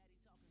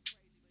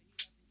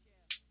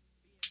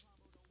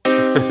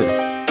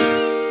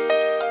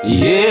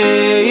Yeah.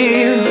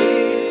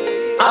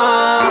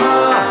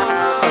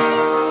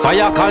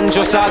 Fiyah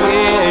Konchous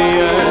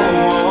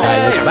again.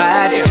 Style is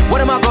bad.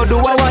 What am I gonna do?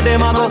 What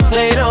them I gonna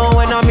say now?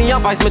 When I'm me a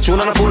vice, me tune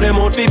and I put them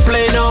out fi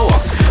play now.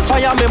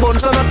 Fiyah me bun,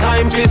 so no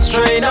time fi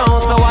stray now.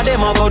 So what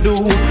them I gonna do?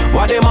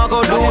 What them I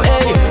gonna do?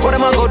 Hey, what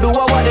them I gonna do?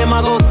 What them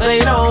I gonna say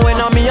now? When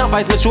I'm me a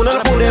vice, me tune and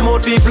I put them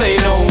out fi play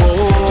now.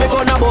 Me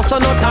gonna bust, so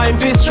no time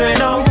fi stray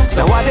now.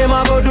 So what them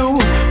I gonna do?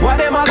 What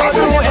them I gonna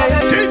do?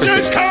 Hey,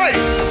 DJ Sky.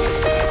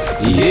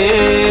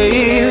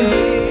 yeah.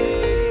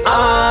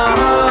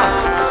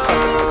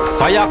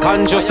 Fiyah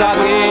Konchous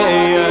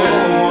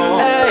again.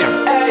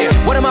 Hey,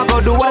 what am I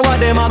gonna do? What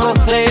them I gonna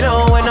say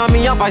now? When I'm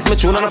me a vice, me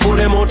tune and I put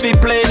them out fi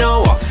play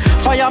now.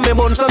 Fiyah me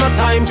bun, so no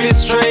time fi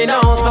stray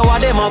now. So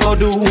what them I gonna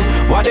do?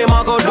 What them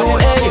I gonna do?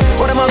 Hey,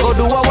 what them I gonna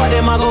do? What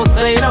them I gonna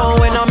say now?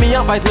 When I'm me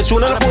a vice, me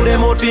tune and I put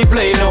them out fi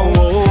play now.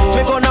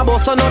 Me gonna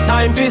bust, so no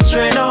time fi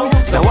stray now.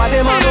 So what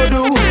them I gonna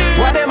do?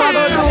 What them I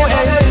gonna do?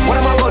 Hey, what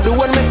am I gonna do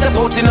when me step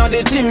out in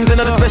the teams in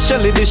the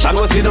special edition?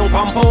 We sit down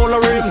on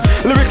Polaris.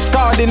 Lyrics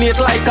coordinate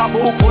like a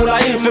book full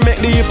of ink to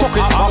make the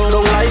pockets pop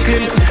down like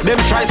limbs. Them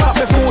try stop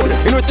me food.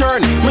 In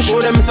return, me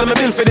show them some me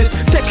build for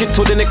this. Take it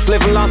to the next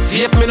level and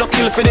see if me no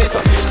kill for this.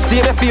 Stay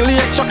there feel the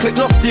extra click,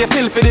 no stay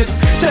feel for this.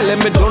 Tell them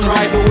me done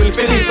right, me will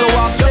for this. So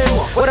ask them,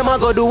 what am I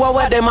gonna do?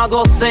 What them I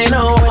gonna say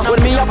now?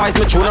 When me a vice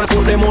me tune and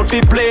put them out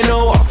fi play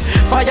now.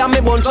 Fiyah me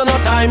bun, so no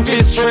time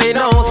fi stray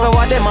now. So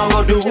what them I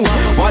gonna do?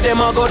 What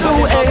them I gonna do?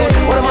 Hey,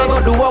 what am I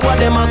gonna do? What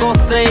them I gonna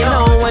say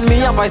now? When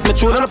me a vice me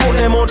tune and put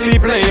them out fi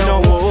play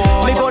now.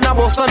 Me gonna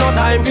bust, so no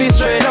time fi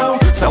stray now.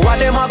 So what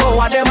them I go?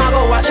 What them I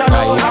go? Watch out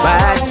now.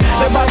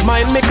 The bad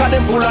mind make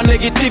them full of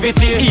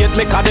negativity. Hate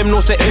make them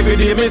know say every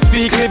day me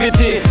speak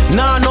liberty.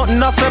 Nah,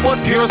 nothing I say but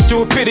pure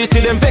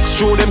stupidity. Them vex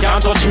through them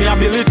can't touch me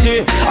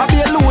ability. I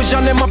be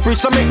illusion them a preach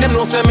so make them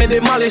know say me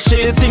demolish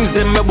it. Things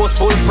them me bust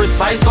full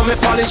precise so me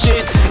polish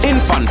it.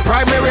 Infant,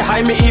 primary,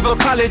 high, me evil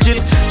college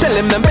it. Tell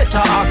them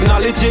better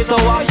acknowledge it. So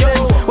I say,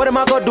 what am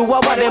I gonna do?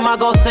 What them I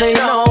gonna say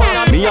now?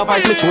 Me a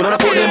vice me tune and I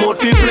put them out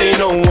fi play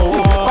now.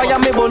 Fiyah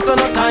me bun, so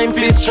no time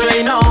fi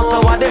stray now.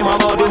 So what them I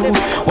gonna do?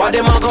 What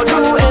them I gonna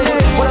do?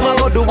 Hey, what am I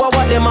gonna do?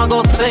 What them I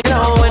gonna say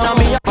now? When I'm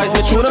me a vice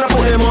me tune and I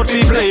put them out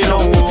fi play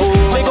now.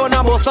 Me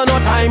gonna bust, so no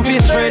time fi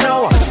stray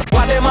now.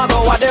 What them I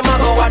go? What them I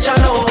go? Watch out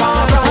now.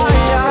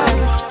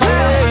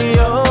 Hey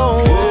yo,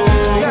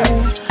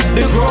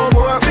 the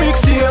groundwork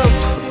mixtape.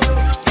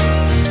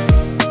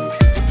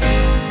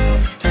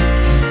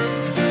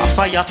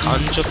 Fiyah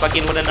Konchous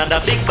again with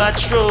another big bad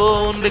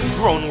tune. The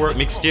groundwork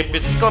mixtape,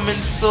 it's coming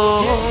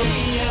soon.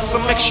 So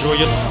make sure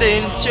you stay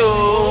in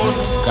tune.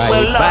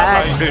 Well,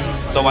 alright then.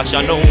 So what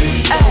you know?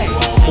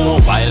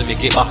 Mobile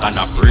make it back and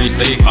a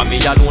pre-save. For me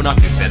alone I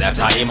say that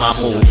time I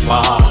move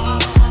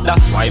fast.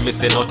 That's why me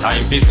say no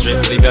time be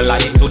stress. Live your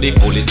life to the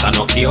fullest and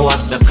no care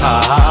what's the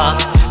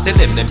cost. Tell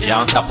them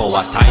can't stop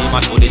our time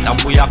and to the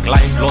top we a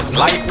climb. Plus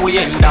life we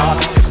end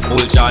us.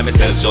 Full joy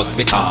myself just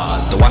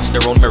because. To watch the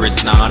road me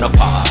wrist now no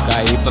pass.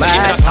 So give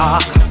me the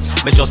talk,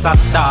 me just a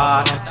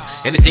start.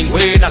 Anything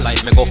way in a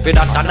life me go for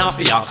that and off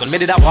the axe. When me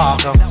did a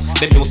walk,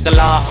 them used to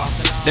laugh.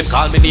 Them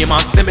call me name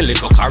and say me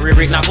little career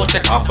it now go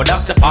take off. But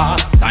that's the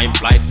past, time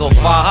flies so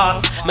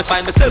fast. Me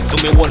sign myself to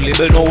me one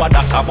label, know what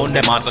that about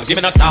them ass. So give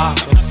me the talk,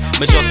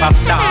 me just a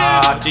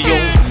start, yo.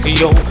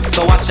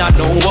 So watch out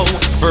now.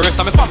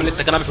 First I'm a family,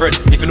 second I'm a friend.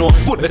 If you know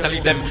good, better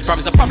leave them.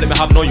 Promise a problem I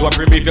have, no you are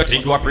free. If you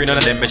think you are free, none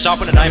of them. Me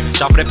sharpen the knife,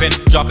 sharpen the pen,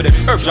 sharpen the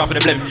herb, sharpen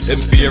the blem. Them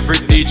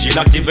favorite DJ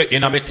active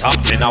in a me top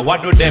 10. I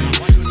what do them?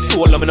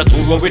 Solo me not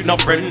tour with no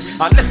friend.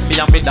 Unless me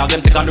and me dog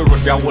them take on the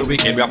road for a whole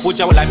weekend. We are put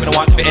your life we don't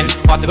want to end.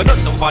 Party go done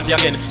some party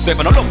again. So if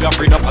I don't love you, I'm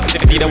free no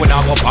positivity. Then we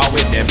not go far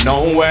with them.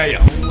 No way.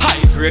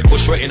 High grade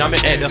kush right in my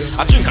head.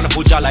 I drink and I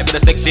put your life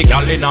with a sexy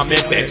girl in my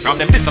bed. From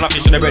them this and a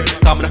fish in the bread.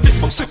 Come in a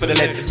fist bump sweep in the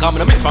lead. Come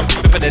in a miss from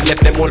people for they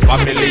left them whole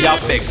family. I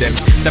beg them.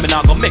 Say me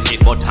not gonna make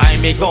it, but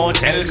I me gon'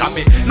 tell. Come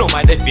me know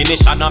my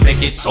definition I make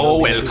it so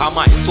well. Come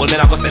my soul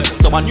me not go sell.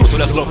 Someone new to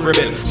this love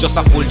rebel. Just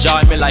a full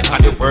joy me life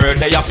and the world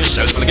they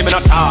official. So give me no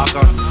talk.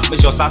 Me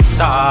just a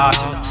start.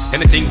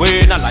 Anything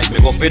when I like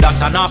me go for that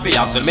and off the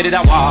axe. When me did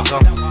a walk.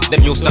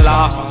 Them used to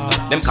laugh.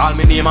 Them call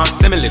me name and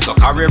say me little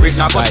career it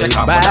now go take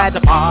off. But that's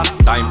the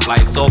past. Time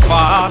flies so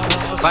fast.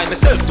 Sign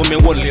myself to me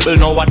one label.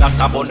 Know what that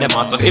about them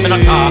ass. So give me no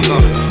talk.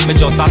 Me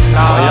just a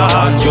start.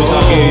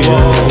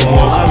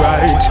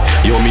 Alright.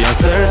 Yo, me a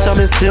search and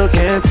me still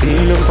can't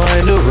seem to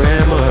find a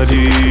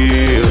remedy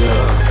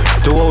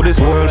to all this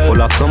world full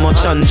of so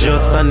much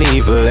unjust and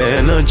evil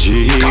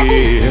energy.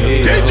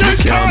 Me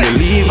can't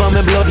believe on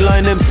my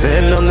bloodline them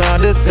send on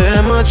God the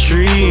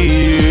cemetery.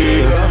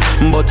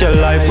 But your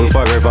life will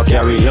forever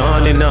carry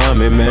on in my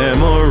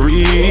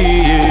memory.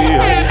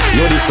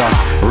 Yo, this a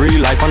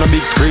real life on a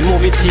big screen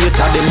movie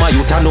theater. Them my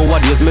youth and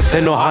nowadays me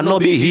say no have no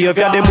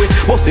behavior. Them we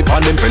bust it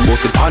on them friend,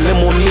 bust it on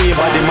them own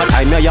neighbor. Them a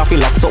time me a feel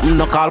like something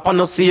no call for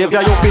no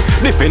savior. You fi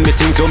defend me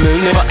things you will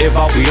never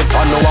ever wait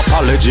for no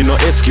apology, no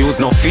excuse,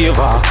 no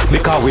favor.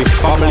 Because we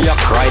family a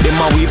cry, them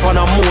a weep and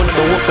a moan.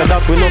 So who said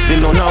that we no see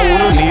none of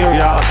who near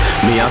ya?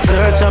 Me a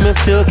search and me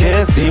still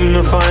can't seem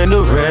to find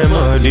a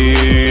remedy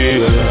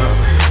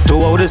to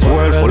how this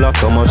world full of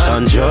so much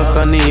unjust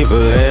and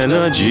evil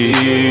energy.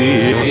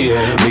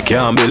 Me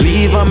can't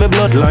believe on me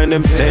bloodline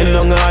them send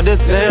on all the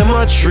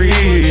cemetery.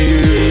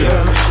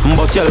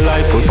 But your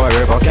life will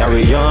forever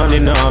carry on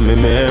in all me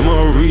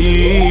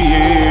memory.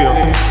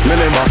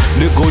 Remember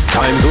the good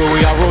times where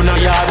we are run a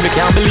yard. Me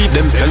can't believe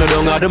them sell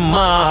down at the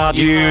mark.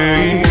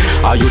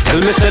 Are you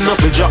tell me say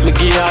nothing drop me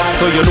gear?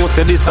 So you know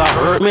say this a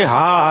hurt me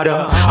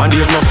harder. And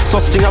there's no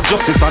such thing as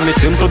justice, and it's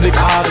simple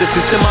because the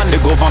system and the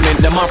government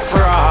them a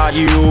fraud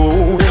you.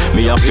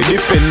 Me have to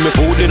defend me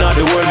food in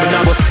the world. Me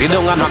now go sit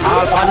down and a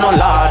call for no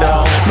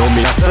ladder. No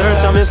me a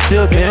search and me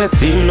still can't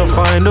seem to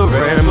find a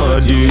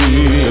remedy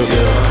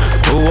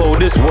to how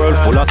this world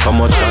full of so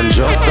much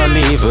unjust and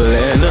evil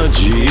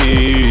energy.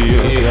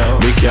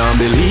 Me can't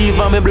believe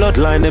on me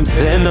bloodline them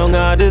send down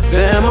at the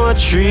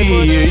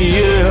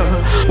cemetery.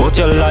 But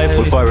your life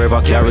will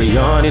forever carry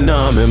on in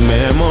all me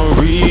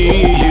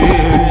memory.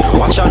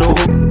 Watch out now.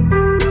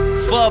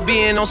 For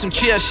being on some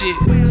chill shit.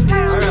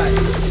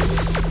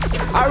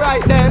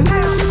 Alright then,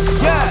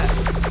 yeah.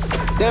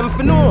 Them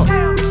for no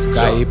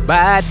Sky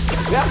bad.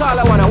 We a call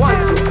a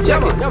one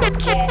check it.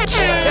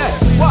 Yeah,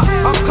 what?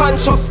 I'm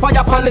conscious, fire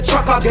upon the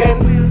track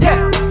again.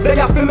 Yeah, they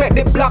have to make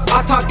the black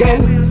hot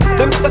again.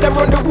 Them say them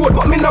run the road,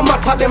 but me no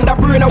matter them. The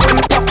brain when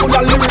me full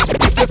of lyrics,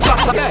 it's the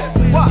platter. Yeah,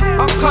 what?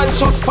 I'm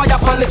conscious, fire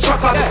upon the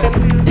track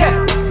again. Yeah,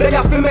 they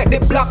have to make the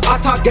black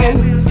hot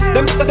again.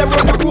 Them say them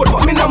run the road,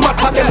 but me no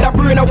matter them. The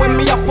brain when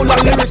me full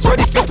of lyrics,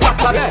 ready to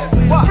platter. Yeah,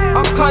 what?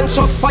 I'm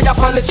conscious, fire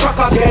upon the track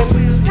again.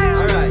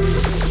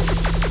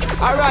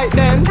 Alright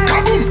then.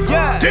 Kaboom!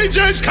 Yeah.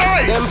 DJ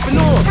Sky! Them for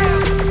no.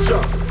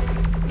 Sure.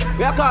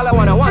 We a call a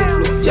one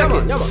flow. Check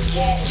it.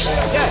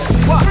 Yeah.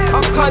 What?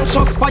 I'm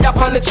conscious, fire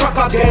upon the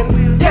track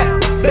again. Yeah.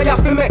 They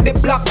have to make the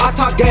black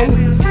hot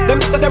again.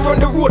 Them say them run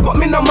the road, but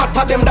me no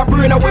matter them. The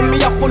brain when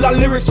me a full of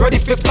lyrics, ready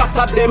for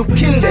platter them,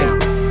 kill them.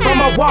 From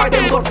a war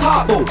them go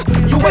talk out.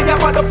 You where you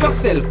bad up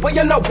yourself, where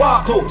you not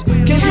walk out.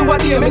 Kill you a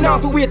day, me now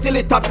fi wait till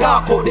it a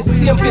dark out. The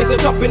same place they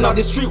drop in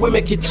the street, we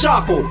make it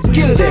shark out.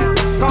 Kill them,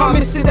 cause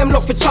me see them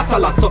love fi chat a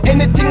lot. So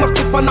anything I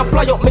flip and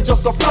apply up, me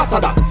just go flatter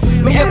that.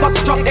 Me ever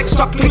strap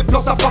extra clip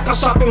plus a back a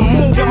shot. Me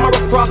move them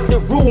across the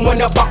room when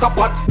they back up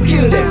at.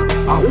 Kill them,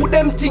 and who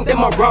them think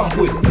them a ramp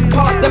with.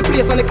 Pass them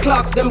place and the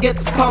clocks them get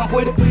stamped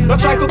with. Not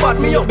try to bad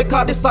me up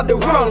because this are the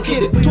wrong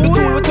kid. The tool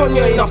will turn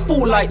you in a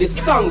fool like this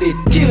song did.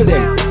 Kill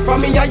them,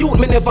 from me a youth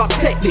me never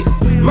take this.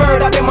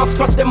 Murder them and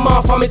scratch them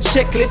off on me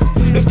checklist.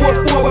 The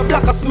 4-4 with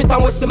Black Smith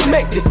and Wesson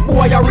make this.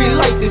 Boy I real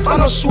life this, I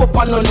no show up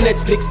on no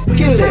Netflix.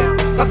 Kill them,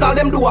 cause all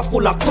them do a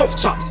full of tough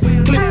chat.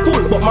 Clip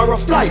full but my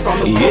rough life from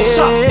the first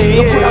shot.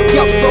 You could have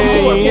kept some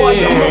more, boy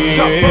you must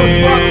drop first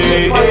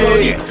party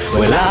finally.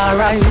 Well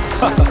alright.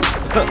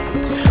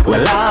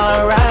 Well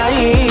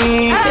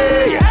alright.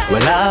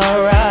 Well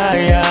alright.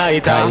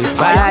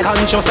 Fire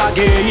conscious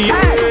again.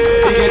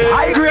 They get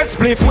high grade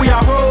spliff we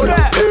are roll.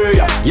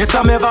 Yes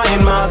I'm ever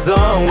in my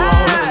zone.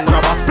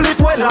 Grab a spliff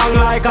well long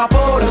like a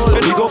pole. So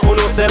you go pull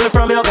yourself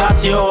from your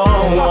got your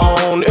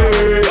own.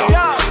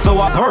 So I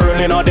was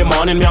hurling all the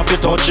morning, me have to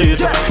touch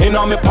it. In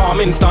on me palm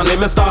instantly,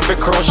 me start to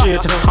crush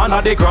it. And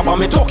I they grab on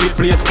me tuck it,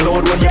 place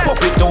cloud. When you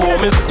pop it to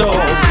home, me stuff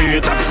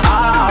it.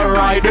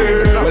 Alright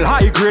well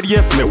high grade,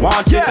 yes me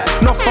want it.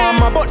 No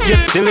farmer but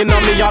yet still in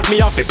on me yard, me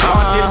have to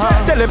plant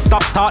it. Tell them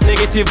stop talk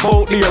negative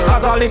about there,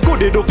 cause all the good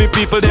they do for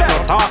people, they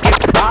not talk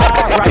it.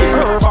 Alright,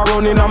 curve a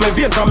running on me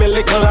vein from me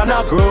little and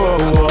I grow.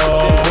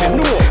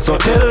 So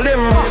tell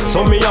them,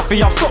 so me have to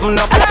have something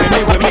up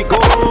anywhere me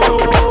go.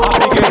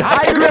 I get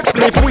high grade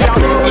spliff, we are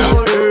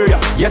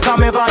yes,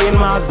 I'm ever in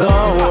my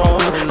zone.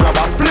 Grab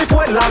a spliff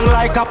well long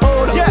like a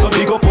pole. So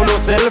big up on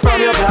yourself from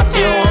your got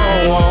your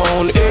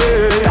own.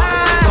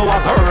 So I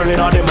was hurling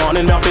all the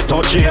morning, me have to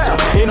touch it.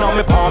 In on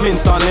me palm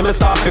instantly, me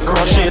start to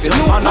crush it.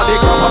 And now they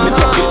grab on me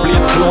tuck it,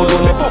 place cloud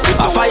when me pop it.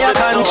 A fire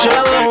conscious.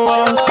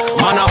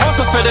 Man I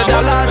hustle for the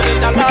dollars.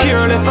 Me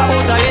careless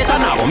about a hate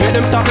and I go make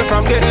them stop me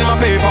from getting my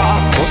paper.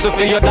 Hustle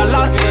for your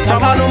dollars. From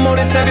no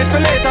money, save it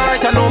for later.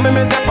 Right I know me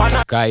step on.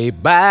 Sky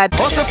bad.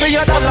 Hustle for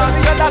your dollars.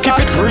 Keep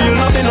it real,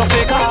 nothing no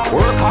faker.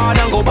 Work hard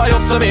and go buy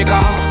up some maker.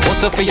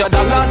 Hustle for your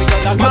dollars.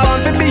 Me born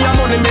to be a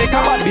money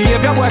maker. Bad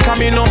behavior boy come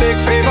in no big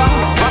favor.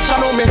 Watch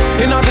out on me.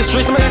 In all the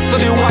streets me next to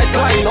the white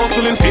line.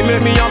 Hustling for me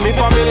and me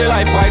family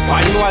life quite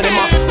fine. While them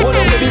a hold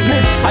up the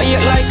business, I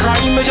hate like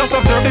crime. Me just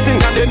observe the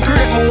thing and then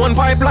create my own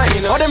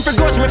pipeline. All them for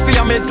grudge me for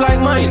your mates like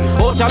mine.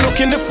 Out ya look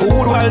in the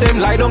food while them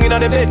lie down in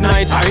the bed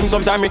night time.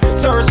 Sometimes me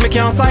search me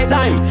can't side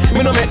dime.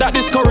 Me no make that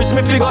discourage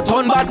me figure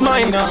turn bad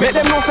mind. Make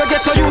them no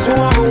forget to use me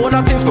one me own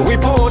things for we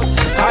put.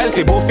 Kyle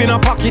fi buff in a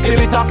pocket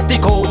till it a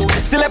stick out.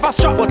 Still ever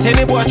strap but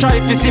any boy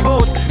try fi sieve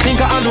out.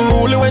 Think I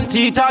unruly when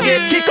teeth a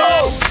get kick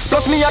out.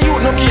 Plus me a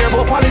youth no care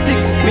about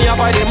politics. Me a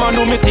buy them and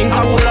do me think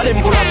I all of them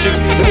full of tricks.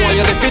 The more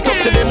you lift it up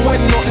to them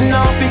when nothing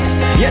now fix.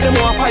 Yeah them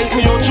want fight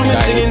me out through me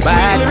singing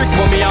sweet lyrics.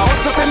 But me a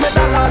hustle for me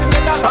dollars.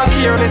 I'm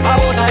careless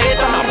about a hate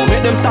and I go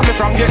make them stop me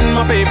from getting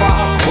my paper.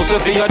 Hustle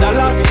for your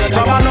dollars.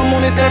 From no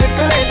money save it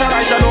for later.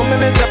 Right I know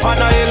me step on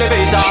a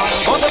elevator.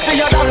 Hustle for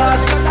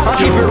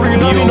keep it real,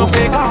 me no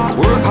fake.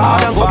 Work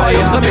hard and go buy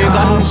up some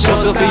bacon.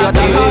 Just to see a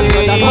day.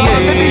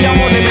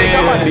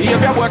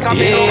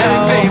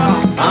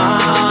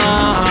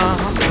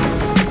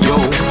 Yo,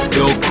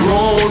 the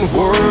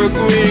groundwork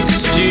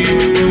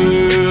mixtape.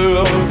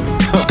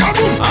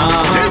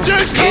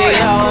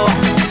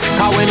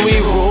 Cause when we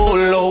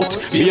roll out,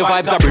 your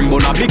vibes are bring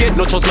but not big it,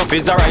 no trust, no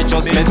face,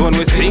 righteousness when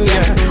we sing,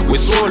 yeah. We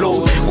stroll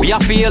out, we are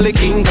feel the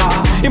king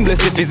car. Him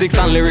bless the physics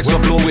and lyrics no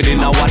flow within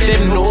now what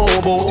them know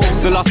about.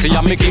 Still I see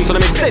I'm making so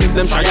they make sense.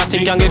 Them try to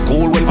think and get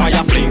cool when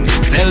fire fling.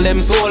 Sell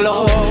them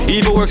solo,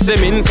 evil works them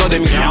in so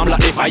them can't block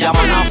the fire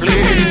man a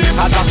flame.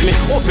 As that's me,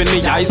 open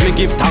me eyes, me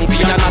give thanks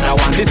for another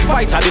one.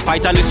 Despite of the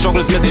fight and the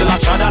struggles, me still a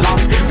trod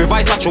along.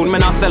 Revise a tune, me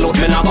not sell out,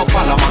 me not go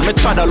follow man. Me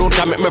trod alone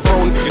can make me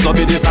frown, so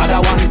be this other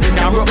one.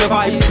 Can't broke me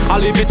vibes, I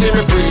leave it in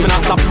me preach. Me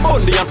not stop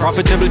only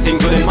unprofitable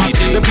things with them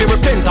teach. Them play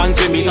repentance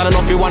with me, and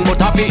enough you one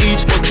but happy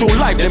each. True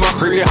life, them a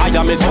create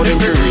higher me so them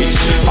be reach.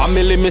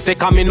 Family me say,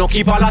 come me no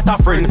keep a lot of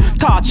friend.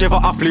 Touch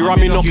ever a flare,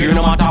 me no care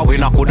no matter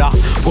when I coulda.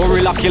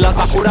 Gorilla killers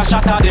I coulda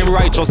shatter them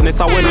righteousness.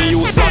 And when we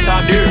use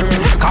flatter them.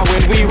 Cause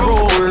when we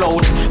roll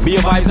out, be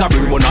vibes a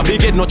bring one a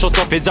big head, no trust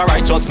no face a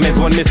righteousness.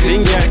 When me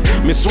sing, yeah,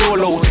 me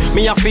stroll out,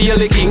 me a feel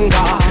the king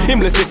car. Him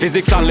bless the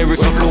physics and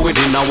lyrics no flow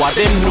within now what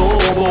them know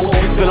about.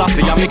 Still I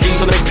see I'm making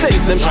so make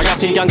sense. Them try a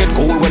think and get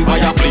cool when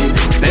fire fling.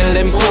 Sell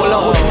them soul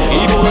out,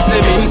 even works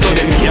them in so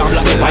them can't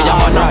block the fire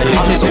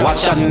man. So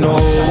watch and know,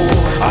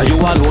 are you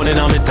alone in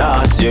my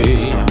thoughts,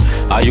 yeah?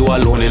 Are you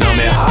alone in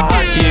my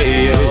heart,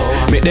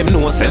 yeah? Make them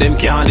know say them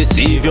can't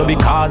deceive you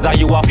because are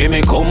you have give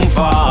me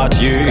comfort,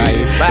 yeah?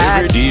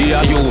 Every day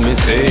are you me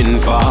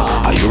send for,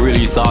 are you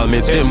release all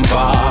me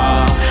temper?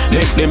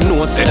 Make them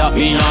know say that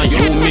me and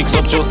you mix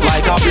up just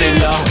like a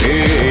blender,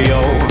 hey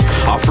yo.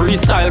 A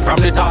freestyle from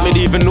the top, me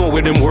even know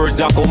where them words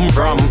are come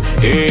from,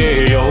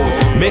 hey yo.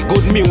 Make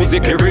good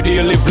music every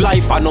day, live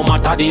life and no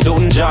matter the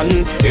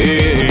dungeon,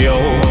 hey yo.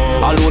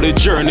 Although the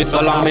journey so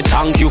long, me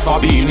thank you for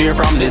being here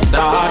from the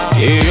start,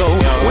 hey yo.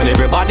 When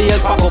everybody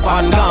else pack up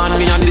and gone,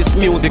 me and this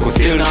music will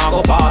still not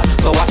go part.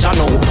 So watch I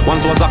know,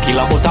 once was a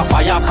killer but a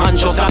fire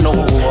conscious I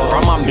know.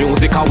 From my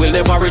music I will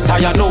never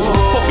retire, no.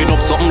 Puffing up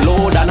something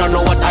loud and I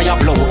know what I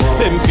blow.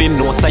 Them fin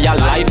no say a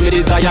life me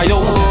desire,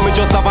 yo. Me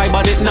just a vibe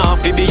and it now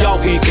fi be a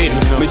weekend.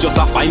 Me just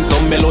a find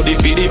some melody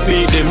fi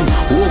defeat them.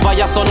 Over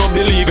ya so no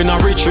believe in a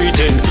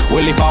retreating.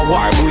 Well if a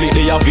war bullet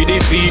they a fi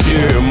defeat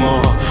them.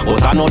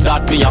 But I know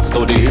that me a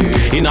study.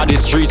 Inna the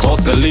streets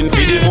hustling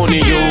fi the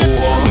money, yo.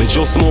 Me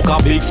just smoke a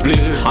big split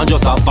and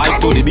just a vibe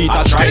to the beat.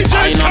 I try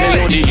find a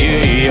melody,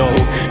 yeah, yo.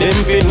 Them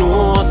fi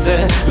know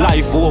say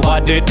life over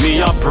dead me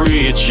a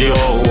preach, yo.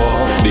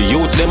 The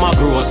youth them a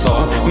grow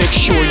so make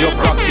sure you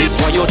practice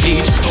what you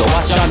teach. So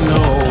watch I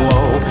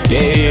know,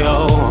 yeah,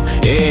 yo,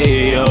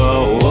 yeah,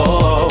 yo,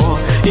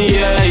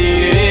 yeah,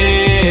 yeah.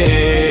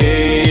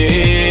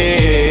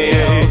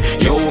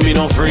 Yo, me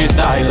no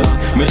freestyle,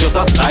 me just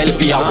a style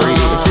for a free.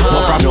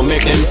 But from you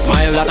make them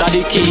smile, that a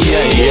the key,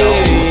 yeah,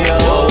 yo.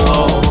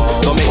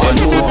 So make them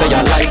know say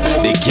you like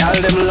the girl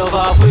them love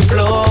off we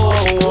flow.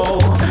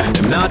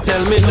 Them not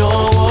tell me no.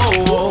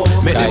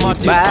 Make them a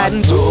tip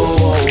and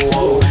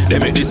toe. They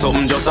make this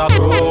something just a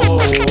grow.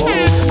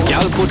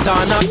 Girl put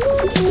on a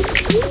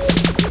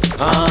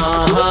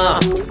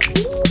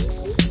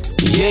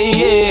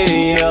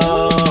yeah, yo.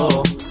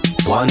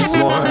 Once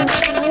more,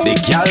 the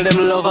girl them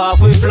love off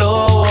we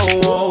flow.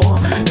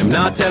 Them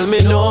not tell me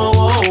no.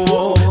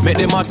 Make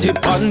them a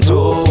tip and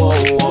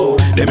toe.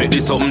 They make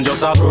this something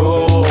just a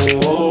grow.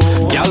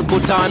 Girl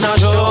put on a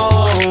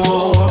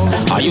show.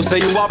 And you say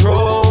you a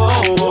pro.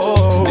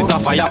 This a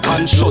fire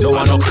Konchous. Don't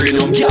want no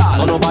cranium, yeah.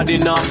 So nobody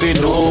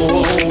nothing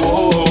know.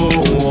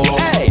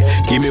 Hey,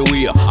 give me way.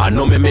 I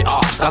know me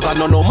ask. Cause I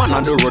know no man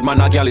on the road. Man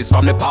a girl is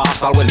from the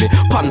past. All when the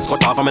pants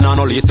cut off and me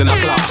no lace in a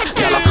class.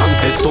 Girl a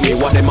confess to me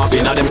what them have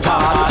been at them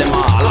cars. Them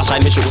all a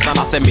shine me shoes and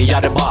I say me a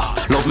the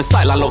boss. Love me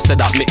style, I love say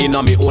that me in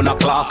a me own a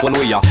class. When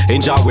we are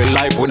enjoy with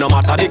life, we no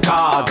matter the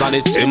cause. And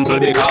it's simple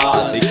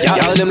because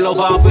girl them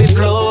love off with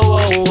flow.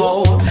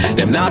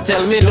 Them not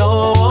tell me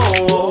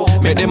no.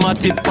 Make them a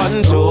tip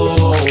and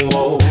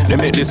toe. They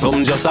make this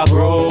something just a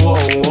grow.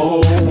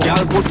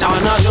 Girl put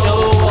on a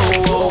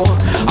show.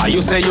 And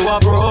you say you a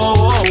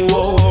bro.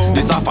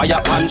 This a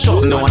fire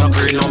Konchous. No one a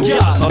bring them,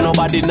 yeah. So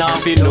nobody now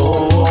be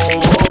know.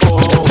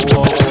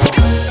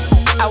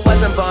 I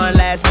wasn't born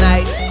last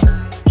night.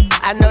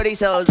 I know these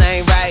hoes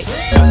ain't right.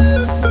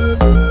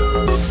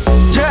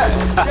 Yeah.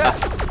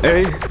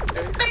 Hey.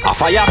 A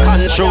fire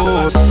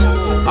Konchous.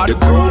 The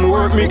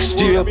groundwork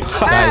mixtape.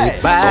 Hey.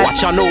 So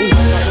watch I know.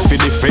 Fi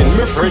defend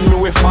me friend me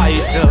we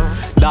fight.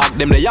 Dog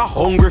them they are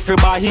hungry for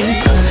buy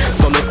heat.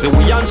 So let's say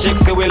we and chicks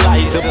say we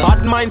light.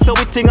 Bad mind so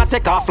we think I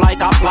take off like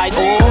a flight.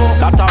 Oh,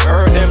 that a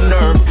hurt them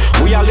nerve.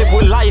 We a live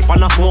with life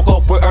and a smoke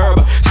up with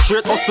herb.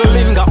 Straight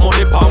hustling got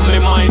money pon me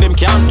mind. Them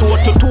can't toe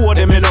to toe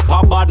them in up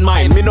a bad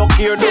mind. Me no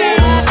care though.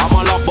 I'm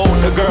all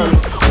about the girls.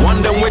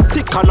 One them with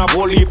thick and a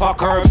whole heap of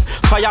curves.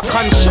 Fire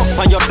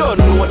Konchous and you don't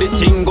know the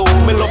thing go.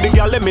 Me love the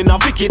girl them in a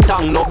Vicky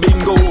tang no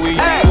bingo.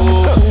 Hey.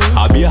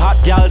 I be a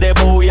hot girl they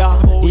bow ya,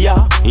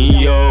 yeah,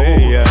 yo.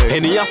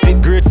 Any a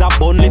sit grades a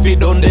bun, if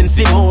it done then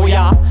sing, oh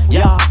yeah,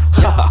 yeah.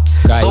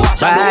 So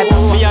watch I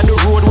know, me on the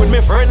road with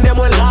me friend, them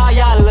we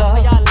loyal.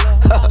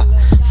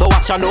 So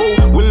watch I know,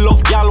 we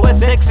love gal, we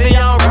sexy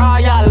and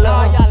royal.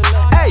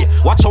 Hey,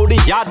 watch how the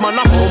yard man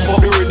a pump up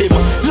the rhythm.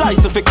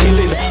 License for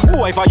killing,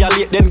 boy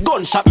violate then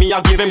gunshot me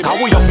I give him. Cause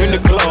we up in the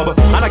club,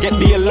 and I get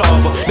the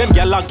love. Them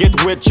gal a get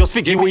wet just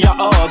figure we a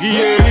hug,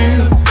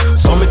 yeah.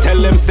 So me tell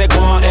them say go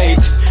on 8,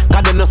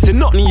 cause them not see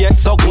nothing yet,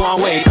 so go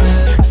on wait.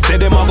 Say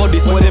them a go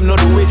this way, them not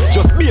do it.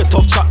 Just be a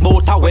tough chat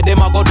bout how way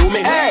them a go do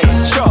me. Hey,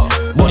 sure,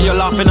 but you're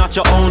laughing at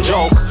your own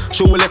joke.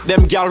 She will let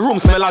them gal room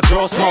smell a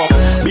draw smoke.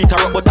 Beat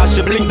her up but as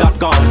she blink that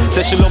gun.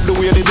 Say she love the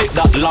way they dick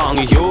that long,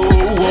 yo.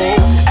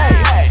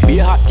 Hey, be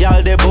a hot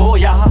gal de boy,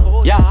 yeah,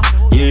 yeah,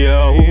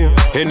 yeah.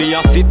 Any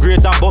a sit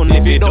grades a bun,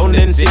 if you don't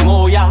then sing,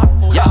 oh yeah,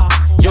 yeah.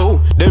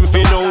 Yo, them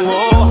fi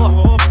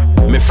know,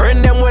 me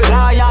friend them will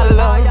loyal.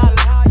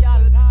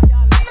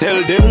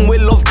 Tell them we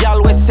love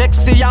gal, we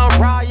sexy and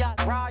royal.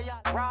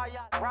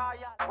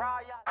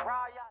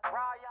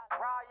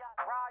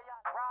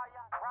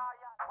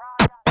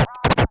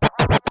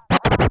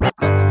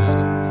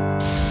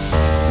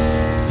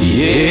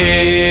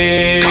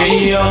 Yeah,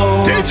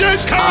 yo. DJ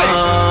Sky.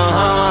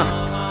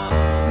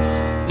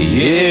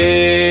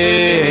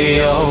 Yeah,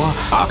 yo.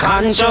 I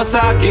Konchous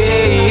again,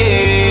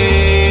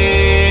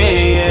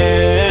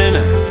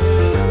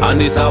 and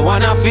this I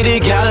wanna feel the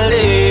gal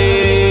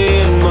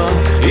them.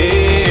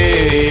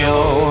 Yeah, yo.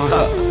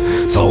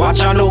 So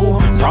watch I know.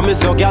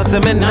 Promise your girl say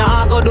me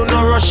nah go do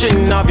no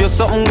rushing. Have you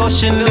something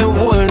gushing the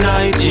whole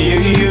night, yeah,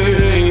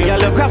 yeah.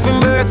 Girl, your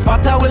Grafenberg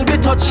spot I will be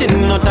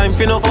touching. No time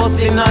for no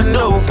fussing and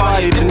no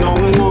fighting, no.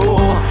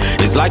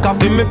 It's like a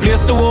film me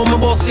place to home me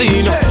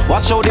bossing.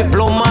 Watch how they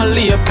blow my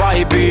lay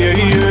pipe, yeah,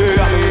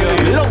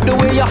 yeah. Love the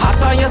way you're hot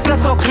and you say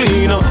so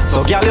clean.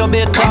 So girl, you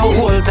better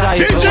hold tight.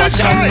 So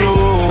watch I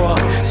know.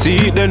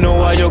 See they know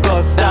why you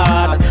got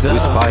start.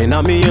 Whisper in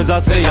me ears I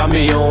say I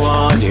me you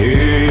want,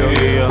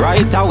 yeah.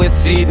 Right away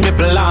seed me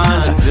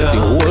plant.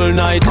 The whole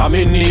night I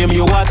me name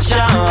you a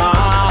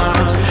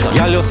chant.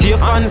 Girl, you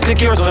safe and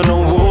secure, so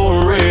no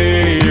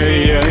worry.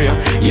 Yeah,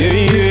 yeah,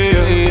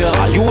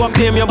 yeah. You a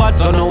claim your bad,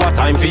 so now what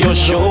time for you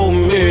show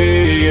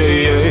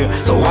me.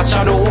 So watch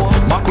I know,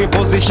 back with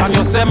position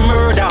you say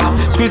murder.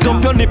 Squeeze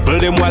up your nipple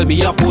them while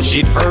me a push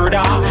it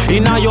further.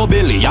 Inna your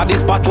belly, at the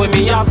spot where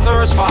me a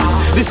search for.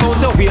 This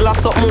sounds a wheel of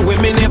something we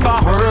me never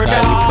heard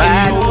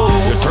of.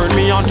 You turn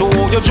me on to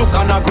how you juke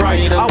and a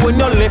grind. And when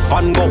you left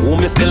and go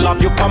home, me still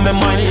have you on my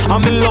mind.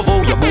 And me love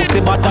how you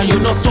bossy but you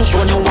not so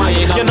show your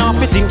wine. You not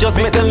fitting, just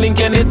make the link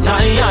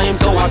anytime.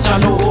 So watch I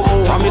know,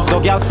 promise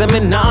your girl say me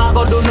nah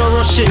go do no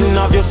rushing.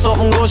 Have you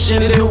something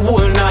gushing the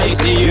whole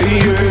night,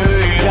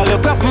 yeah. Girl, your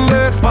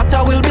Grafenberg spot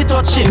I will be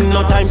touching.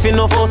 No time for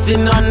no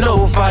fussing and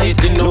no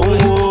fighting, no.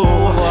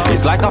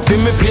 It's like a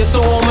film me place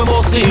so home me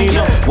bossing.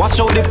 Watch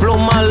how they blow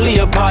my lay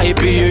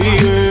pipe,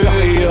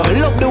 yeah.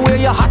 Love the way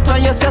you're hot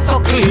and you say so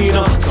clean.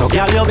 So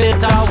girl, you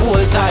better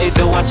hold tight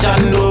to watch I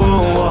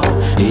know,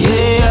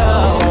 yeah.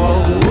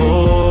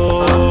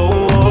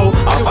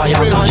 I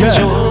fire Konchous,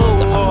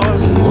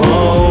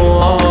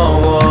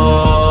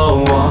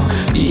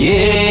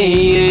 yeah,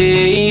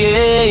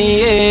 yeah,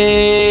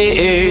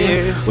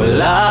 yeah.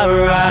 Well,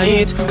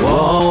 alright,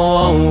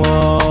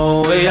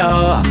 whoa,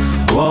 yeah,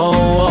 whoa,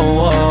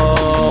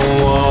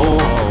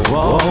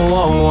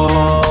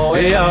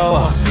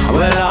 yeah.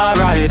 Well,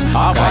 alright, I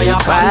fire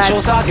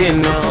Konchous again.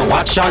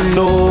 Watch and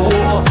know,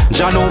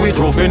 Jah know we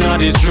drove in on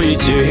the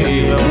street,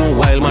 yeah. No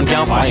wild man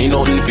can't find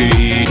nothing for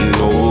eat,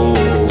 no.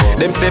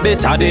 Them say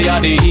better they are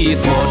the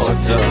east,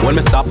 but when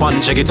me stop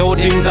and check it out,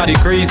 things are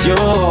decrease, yo.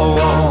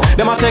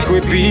 Them a take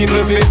with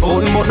people for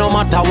fun, but no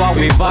matter what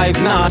we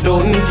vibes not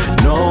done,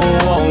 no.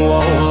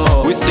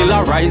 We still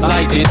a rise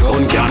like the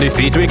sun, can't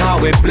defeat we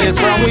cause we place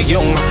from we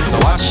young. So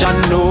watch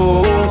and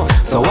know,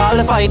 so all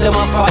the fight them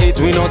a fight,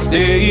 we not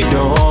stay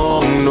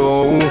down,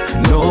 no,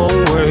 no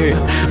way.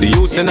 The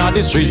youths in all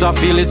the streets I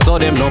feel it, so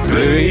them no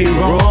play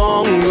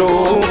wrong,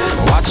 no.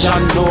 Watch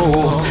and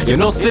know, you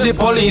know see the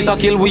police a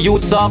kill we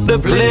youths off the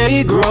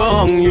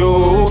playground,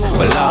 yo.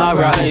 Well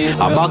alright,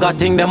 a bag of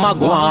thing them a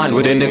go on,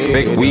 we didn't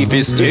expect we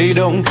fi stay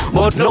down,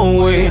 but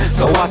no way.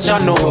 So watch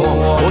and know,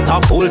 but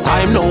a full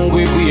time now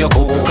we wake up,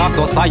 cause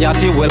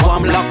society well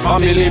one black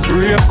family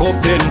break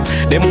up. Then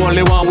them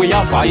only one we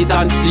a fight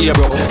and stay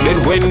broke.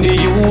 Then when the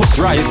youths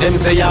rise, them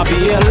say I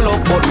be a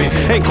luck, but me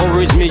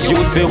encourage me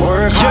youths fi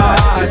work hard.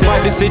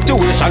 Despite the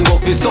situation, go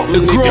fi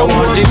something if you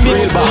want it real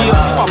bad.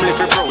 Family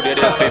fi proud of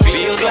them fi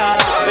feel glad.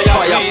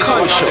 Fiyah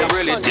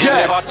Konchous,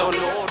 yeah.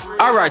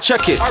 Alright,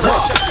 check it.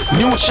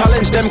 New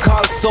challenge them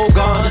called so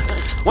gone.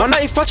 One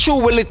night for you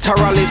will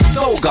literally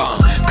so gone.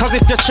 Cause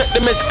if you check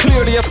them it's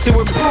clearly you see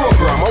we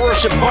program. I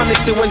worship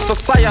vanity when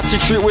society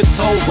treat we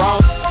so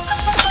wrong.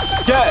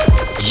 Yeah,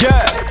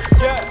 yeah,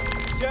 yeah,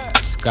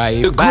 yeah.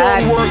 Sky the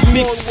bad. groundwork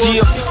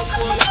mixtape.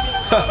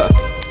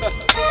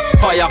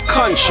 Fiyah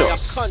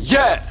Konchous,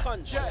 yeah.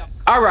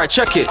 Alright,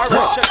 check it.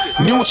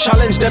 New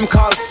challenge them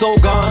called so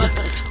gone.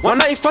 One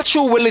night for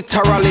true we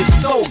literally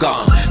so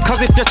gone.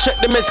 Cause if you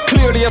check them it's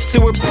clearly you see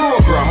we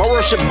program. I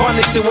worship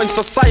vanity when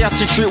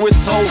society treat we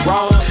so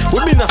wrong.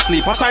 We been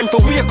asleep, a time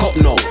for wake up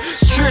now.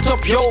 Straight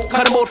up yo,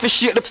 cause them out for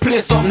shake the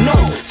place up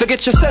now. So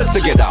get yourself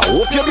together,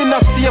 hope you been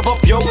a save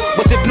up yo.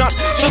 But if not,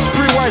 just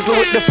pray wisely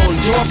with the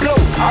funds you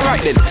upload.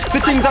 Alright then,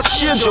 see things that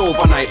change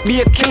overnight.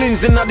 Be a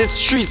killings in the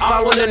streets,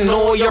 all when they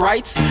know your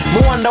rights. Me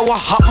wonder what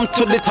happened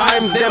to the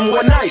times them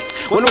were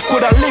nice. When we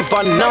coulda live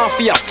and now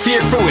fear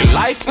for with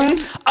life.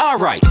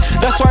 Alright,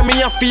 that's why me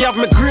and Fiyah have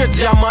me grades,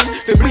 yeah man.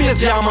 We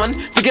blaze, yeah man.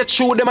 We get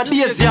through them a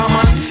days, yeah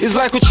man. It's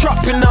like we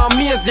trapped in our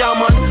maze, yeah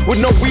man. With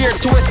no weird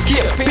to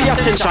escape. Pay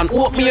attention,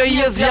 open your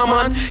ears, yeah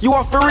man. You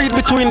have to read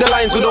between the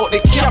lines without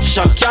the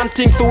caption. Can't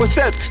think for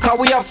yourself, cause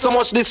we have so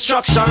much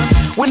distraction.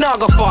 We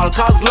not gonna fall,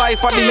 cause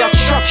life are the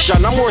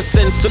attraction. No more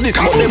sense to this,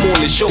 but them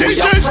only show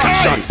we have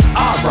fraction.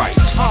 Alright.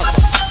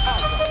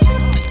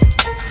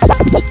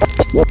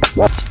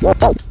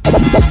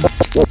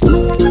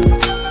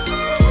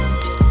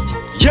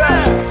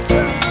 Yeah.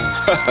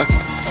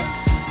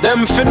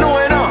 Them fi know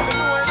it now.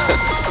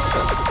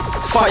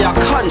 Fire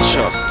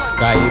Konchous.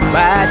 Sky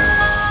bad.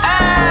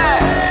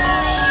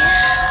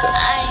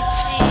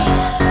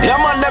 Yeah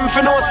man, them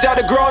fi know see how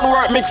the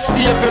groundwork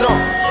mixtape, you know.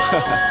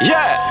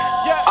 Yeah.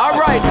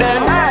 Alright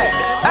then. Hey.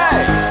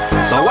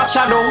 So watch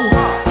I know.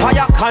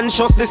 Fire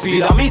Konchous, the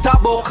speed of meter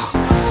book.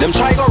 Them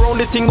try go round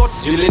the thing but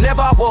still it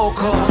never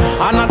woke.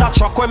 Another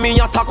truck when me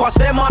attack was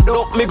them a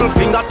duck. Middle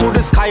finger to the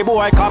sky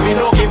boy cause me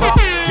no give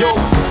up. Yo,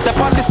 step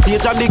on the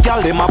stage and the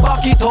gal them a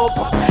back it up.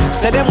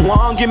 Say them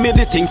want give me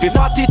the thing fi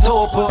fat it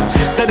up.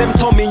 Say them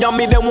tummy and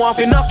me them want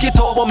fi knock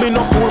it up. But me no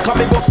fool cause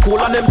me go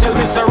school and them tell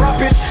me say rap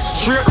it.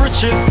 Straight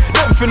riches,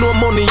 them fi no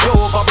money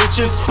over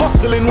bitches.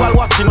 Hustling while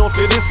watching out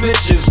for the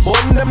snitches.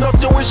 Bun them not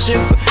your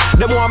wishes.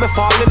 Them want me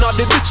falling out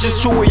the ditches.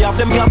 True we have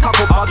them gal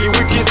cock up baggy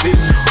with kisses.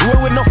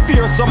 Roll with no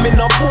fear so me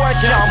no boy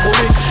can't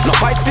bully. No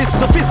fight fist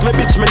to fist, me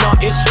bitch, me not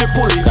itch to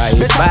pulley.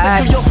 Better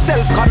say to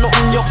yourself, cause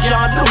nothing you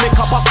can't do. Make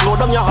up a slow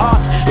down your heart,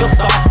 you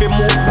start to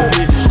move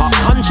boomy. A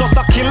Konchous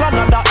a kill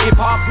another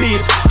hip-hop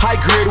beat. High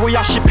grade, we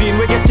are shipping,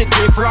 we get it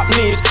clean for rap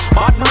neat.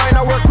 Bad mind,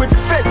 I work with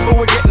feds, but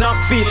we get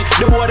knocked feet.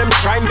 The boy them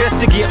try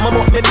investigate me,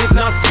 but me did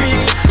not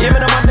speak. Yeah,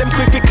 me the man them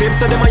quick for claim,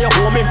 so them are your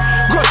homie.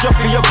 Grudge you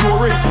for your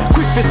glory.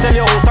 Quick for sell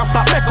you out and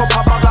start make up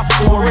a bag of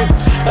story.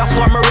 That's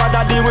why me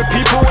rather deal with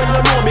people when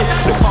they know me.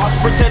 The false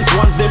pretense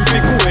ones them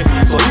big way.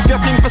 So if you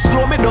think for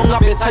slow me down, I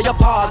better you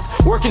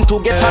pause. Working to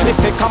get an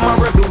effect, I'm a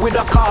rebel with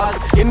a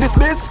cause. In this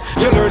biz,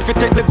 you learn to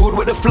take the good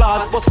with the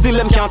flaws. But still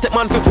them can't take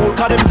man for fool,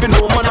 cause them fi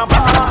know man a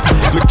boss.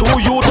 Me too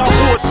youth a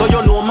vote, so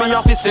you know me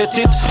have to set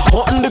it.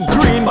 Hunting the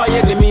green by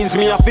any means,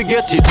 me have to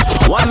get it.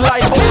 One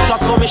life out,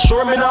 so me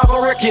sure me not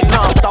go wreck it.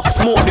 Now stop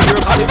smoke the air,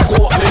 cause it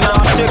coat me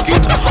not take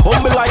it.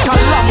 Humble like a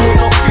lamb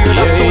with no fear,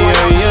 that's who I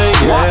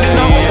am. Walking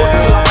now, but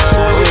still I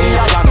stroll with the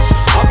iron.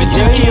 Have it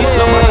in case,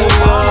 no man will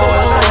follow.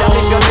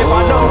 If you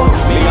never know,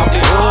 me have the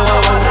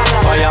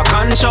Fire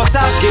Konchous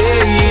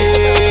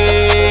again.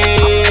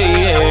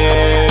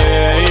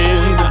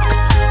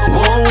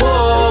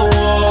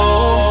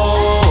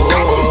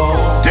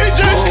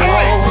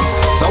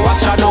 So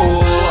watch I know.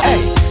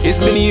 It's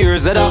been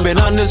years that I've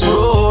been on this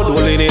road,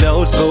 holding it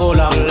out so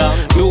long.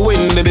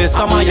 Doing the best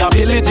of my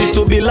ability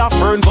to build a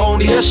firm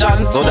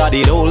foundation so that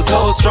it holds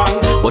so strong.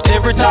 But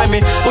every time me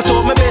put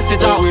out my best,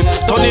 it always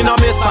turning on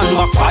me and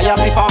backfire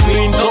if I'm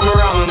doing something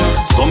wrong.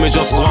 So me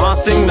just go and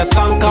sing the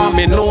song, cause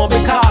me know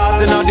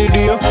because in the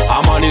day a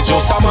man is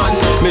just a man.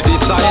 Me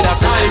decide a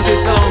time for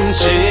some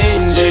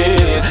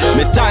changes.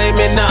 Me time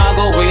me now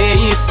go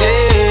waste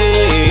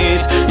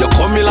it. You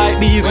come me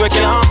like these we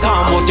can't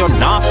come, but you're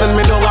not send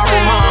me down a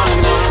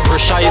man.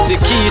 Pressure is the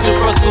key to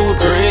pursue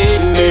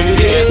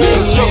greatness.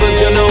 Little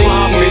struggles you know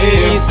I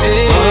face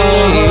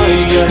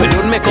it. Me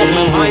don't make up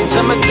my mind,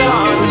 so me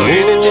done. So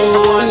anything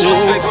for one,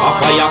 just fake a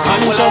Fire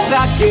Konchous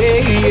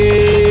again.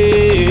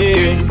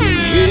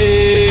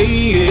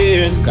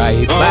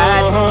 Sky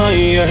bad.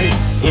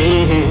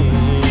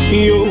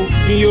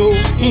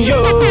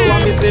 Yo,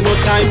 I miss no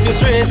time for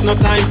stress, no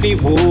time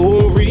for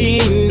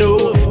worry, no.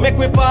 Make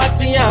me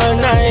party all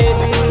night.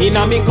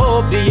 Inna me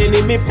cup, the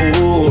enemy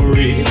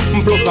pouring.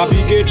 Plus a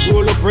big get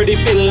roll up ready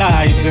for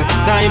light.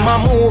 Time a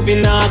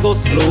moving, I go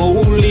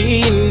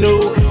slowly,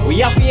 no. We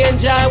have to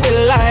enjoy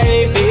with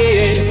life,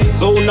 eh.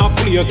 So now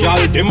play a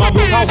girl, them a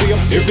broke away.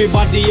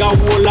 Everybody a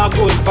whole a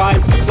good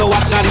vibes. So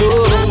watch I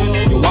know.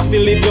 You have to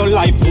live your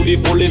life to the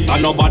fullest,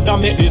 and nobody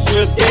make this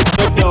stress get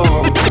the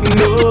down.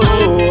 No.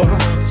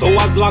 So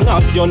as long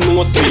as you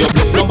know, say you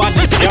bless,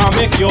 nobody can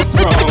make you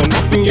frown.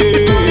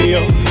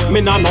 Yeah,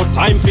 me nah no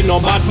time for no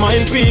bad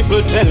mind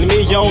people tell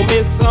me yo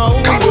me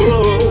sound.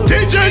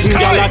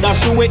 Girl a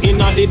dash away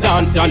inna the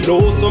dance and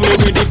know, so me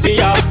ready for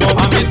have fun.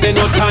 And me say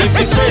no time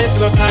for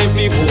stress, no time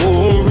for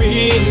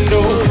boring,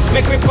 no.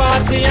 Make me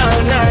party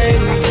all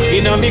night.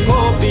 Inna me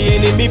cup the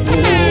enemy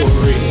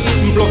pouring.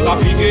 Plus a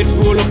big get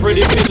roll up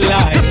ready for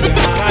life.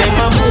 Time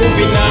a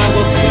moving now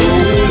go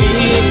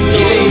slowly.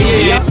 Yeah,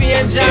 you have to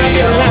enjoy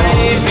your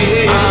life.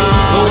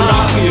 So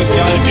now you can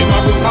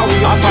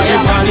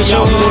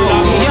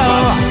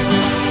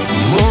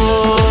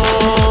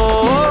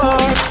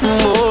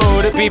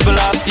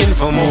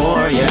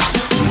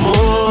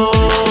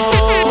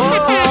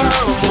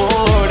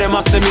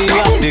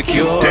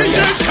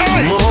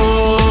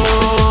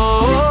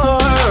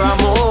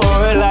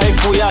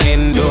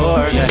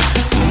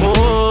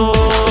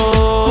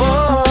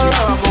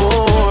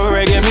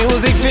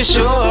for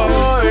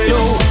sure.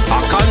 Yo, I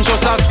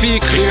conscious I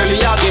speak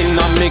clearly again.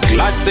 I'm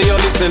glad say you're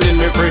listening,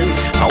 my friend.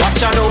 I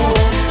watch I know.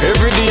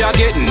 Every day I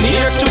get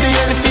near to the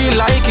end, feel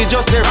like it's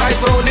just the right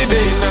road to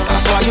bend.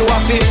 That's why you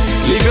have to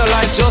live your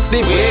life just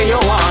the way you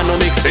want. No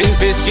make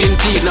sense for skin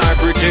teeth nor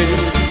pretend.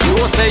 You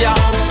say ya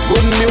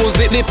good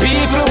music, the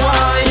people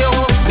want you.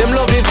 Them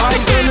love the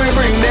vibes when we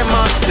bring them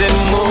and say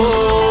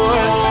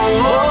more.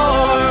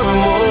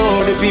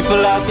 The people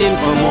asking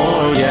for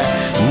more, yeah.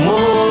 More.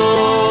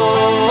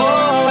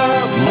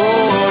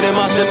 Them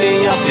asking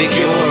me up the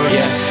cure,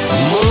 yeah.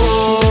 More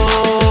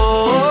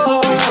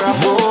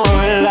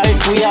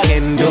life we are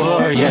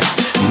endure, yeah.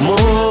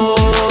 More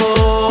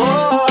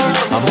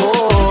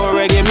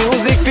reggae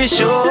music for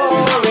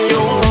sure,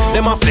 yo.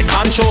 Them a say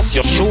conscious,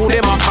 you show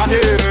them a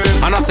canoe.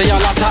 And I say a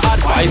lot of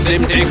advice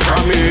them take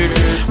from it.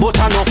 But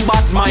enough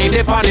bad mind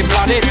up on the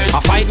planet. I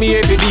fight me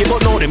every day,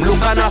 but now them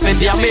look and I say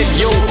damn it,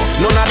 yo.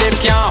 None of them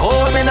can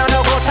hold me, no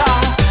gutter.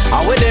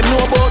 And when them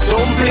know about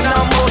dumpling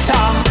and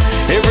butter.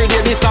 Every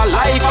day this a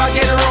life I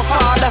get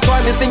rougher. That's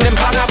why they sing them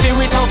song I feel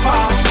it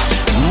tougher.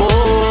 More,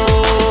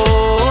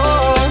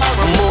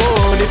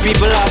 the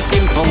people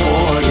asking for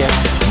more, yeah.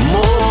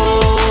 More,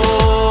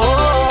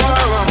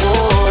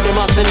 they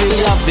must say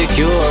me have the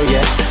cure,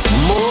 yeah.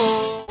 More.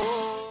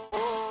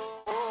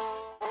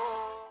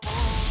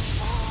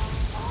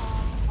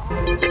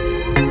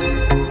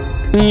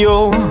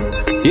 Yo,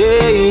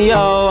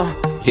 yeah,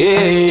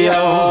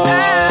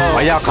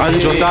 why you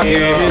conscious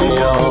again?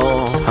 Yeah.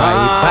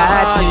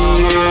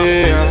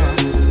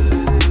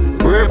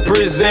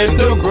 Represent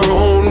the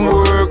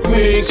groundwork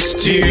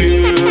mixtape.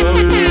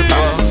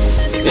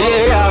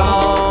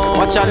 Yeah,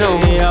 what you know?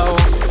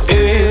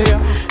 Yeah.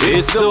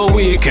 It's the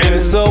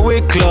weekend, so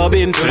we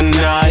clubbing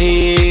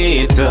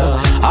tonight.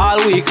 All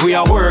week we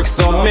a work,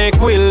 so make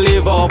we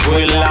live up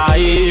with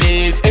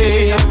life.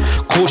 Hey,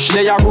 Kush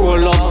they a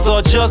roll up,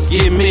 so just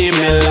give me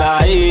me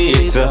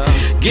light.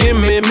 Give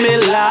me me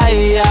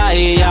light.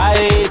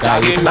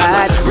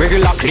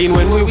 Regular clean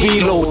when we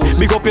wheel out.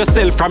 Big up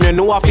yourself from you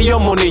know for your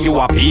money you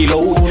a peel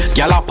out.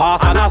 Gyal a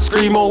pass and a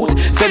scream out.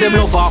 Say them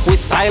love off with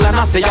style and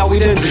I say ya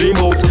with them dream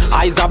out.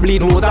 Eyes a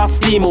bleed, nose a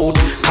steam out.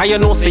 Can you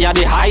know say ya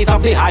the highs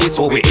of the highs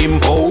so we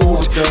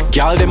import.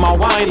 Gyal them a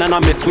wine and I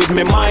mess with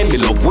me mind. Me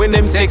love when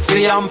them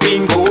sexy and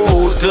pink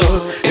out.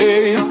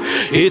 Hey,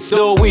 it's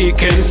the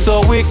weekend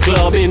so we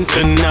clubbing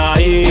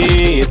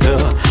tonight.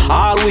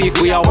 All week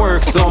we a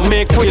work so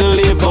make we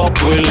live up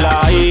with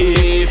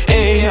life.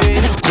 Hey,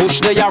 push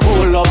they a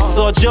roll up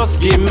so just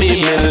give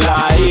me me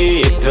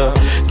light.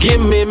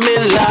 Give me me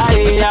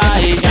light.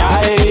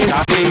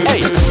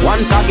 Hey,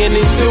 once again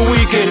it's the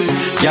weekend.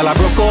 Gyal a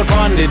broke out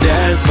on the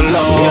dance floor.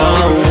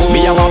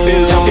 Me a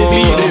build up to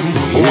beat them.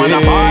 Wanna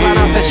ball and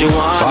I say she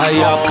want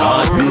Fiyah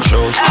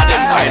Konchous. And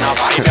them kind of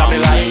vibe me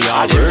like.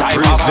 And them type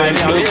of vibe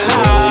me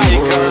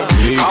like.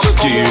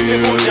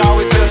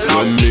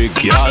 When me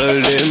gyal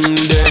them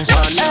dead.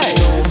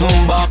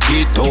 Back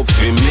it up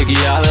for me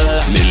gyal.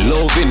 Me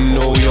loving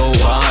know you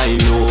I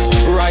know.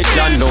 Right I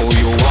know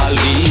you a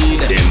lead.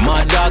 Them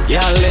other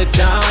gyal let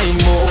time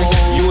more.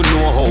 You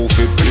know how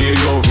to play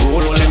your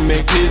role and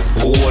make this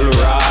ball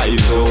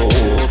rise up.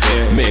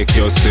 Make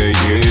you say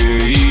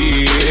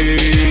yeah.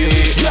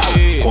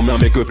 Come here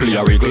make you play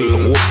a wriggle.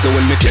 Hope so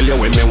when me tell you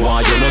when me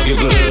want you no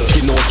giggle.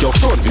 Skin out your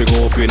front, me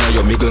go up in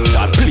your middle.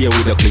 Start play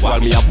with the clip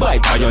while me a bite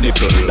on your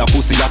nipple. The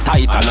pussy a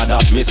tight and a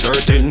that me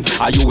certain.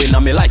 Are you in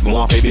a me life,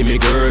 want to be me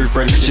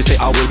girlfriend. She say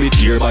I will be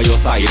here by your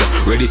side,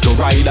 ready to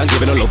ride and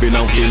giving a loving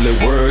until the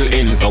world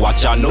ends. So what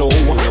you know?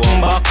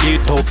 Back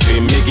it up for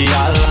me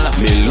gyal.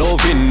 Me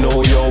loving know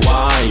you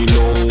I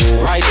know.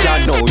 Right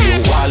I know you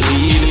a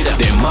lead.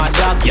 Them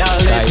other gyal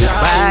let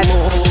time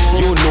more.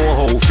 You know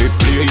how to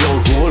play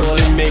your role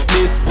to make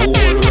this ball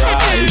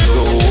rise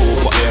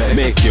up.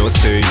 Make you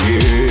say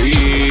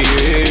yeah.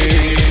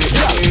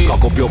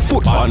 Cock up your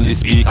foot on the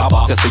speaker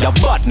box. You say you're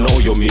bad now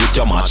you meet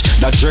your match.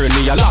 That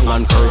journey a long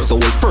and curve so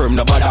we firm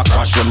the bad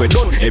crash. When we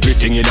done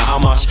everything in a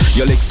mash.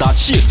 Your legs start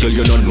shake till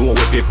you don't know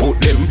where they put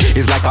them.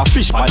 It's like a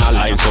fish on a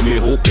line so me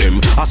hook them.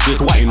 A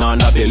sweet wine on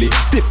the belly.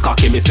 Stiff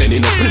cocky me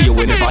sending up play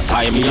whenever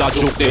time me a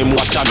joke them.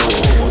 Watch I know.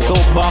 So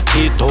back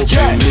it up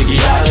yeah, me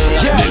gyal.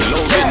 Me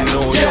love it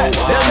know you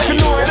are.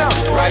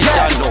 Right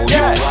I know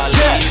you are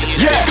lead.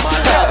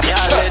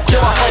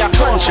 Fiyah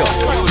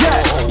Konchous.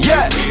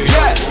 Yeah.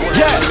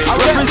 I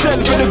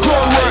represent for the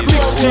groundwork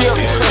mixtape.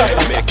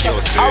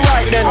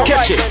 Alright then,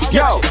 catch it.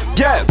 Yo,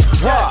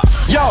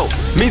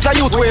 me's a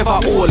youth wave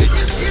I hold it.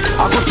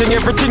 A good thing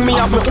everything me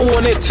have me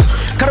own it.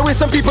 Cause the way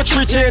some people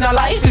treat you in a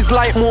life is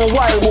like more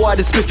wild boy.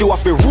 This spliff you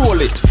have to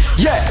roll it.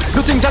 Yeah,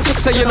 do things and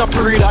chicks say you not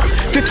pre that.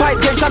 If you fight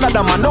against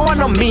another man, no one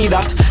know me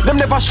that. Them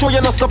never show you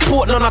no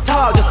support none at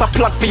all. Just a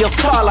plot for your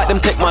star like them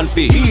take man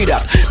for hear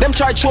that. Them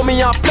try to show me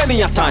ya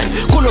plenty of time.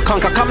 Cool look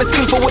conquer, come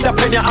skillful with a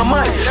penny of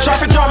mine. Try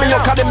to draw me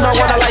up cause them now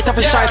wanna light up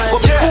a shine.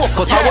 But be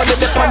focused, I wanna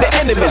dip on the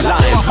enemy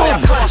line. Boom,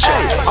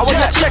 I want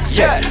your checks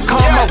set,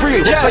 calm my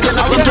real. So you're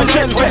not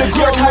represent for the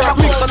groundwork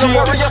mixtape.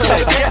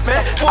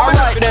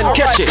 Alright then,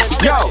 catch it.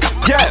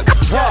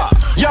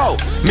 Yo,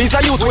 me's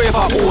a youth way if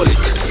I hold it.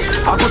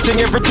 A good thing,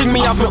 everything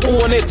me have me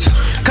own it.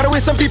 Cause the way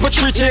some people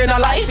treat you in a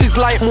life is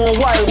like more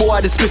wild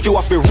boy. This spliff you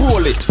have to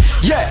roll it.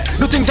 Yeah,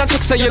 do things and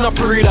chicks say you not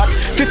pre that.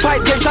 If you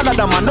fight against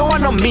another man, no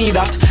one know me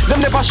that.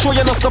 Them never show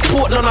you no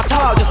support, none at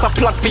all. Just a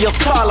plot for your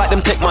star like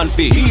them take man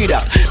for hear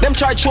that. Them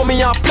try to show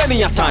me out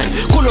plenty of time.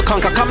 Cool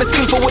conquer, come me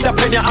skillful with a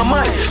penny of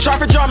mine. Try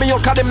to draw me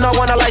out cause them now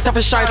wanna light up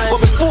a shine.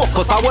 But me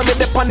focus, I wanna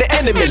dip on the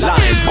enemy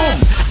line. Boom,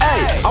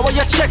 hey, how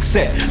your check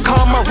say?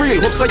 Calm my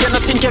real, hope so you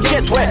not think you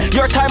get where.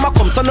 Your time I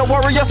come, so no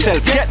worry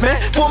yourself, get me?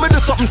 For me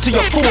do something to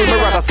your fool, me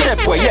rather step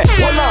where, yeah.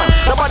 Hold on,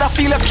 nobody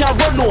feel you can't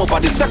run over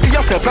this. Say for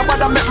yourself,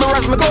 nobody make me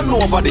rise, me gun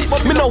over this.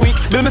 Me no weak,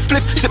 build me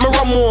split, sit me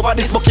run over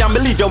this. But can't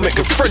believe you make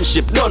a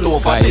friendship done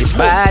over this.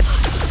 Bad.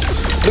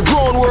 The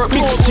groundwork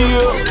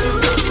mixtape.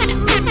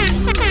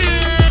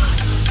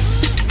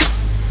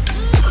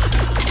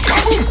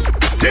 Kaboom!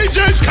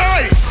 DJ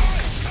Sky!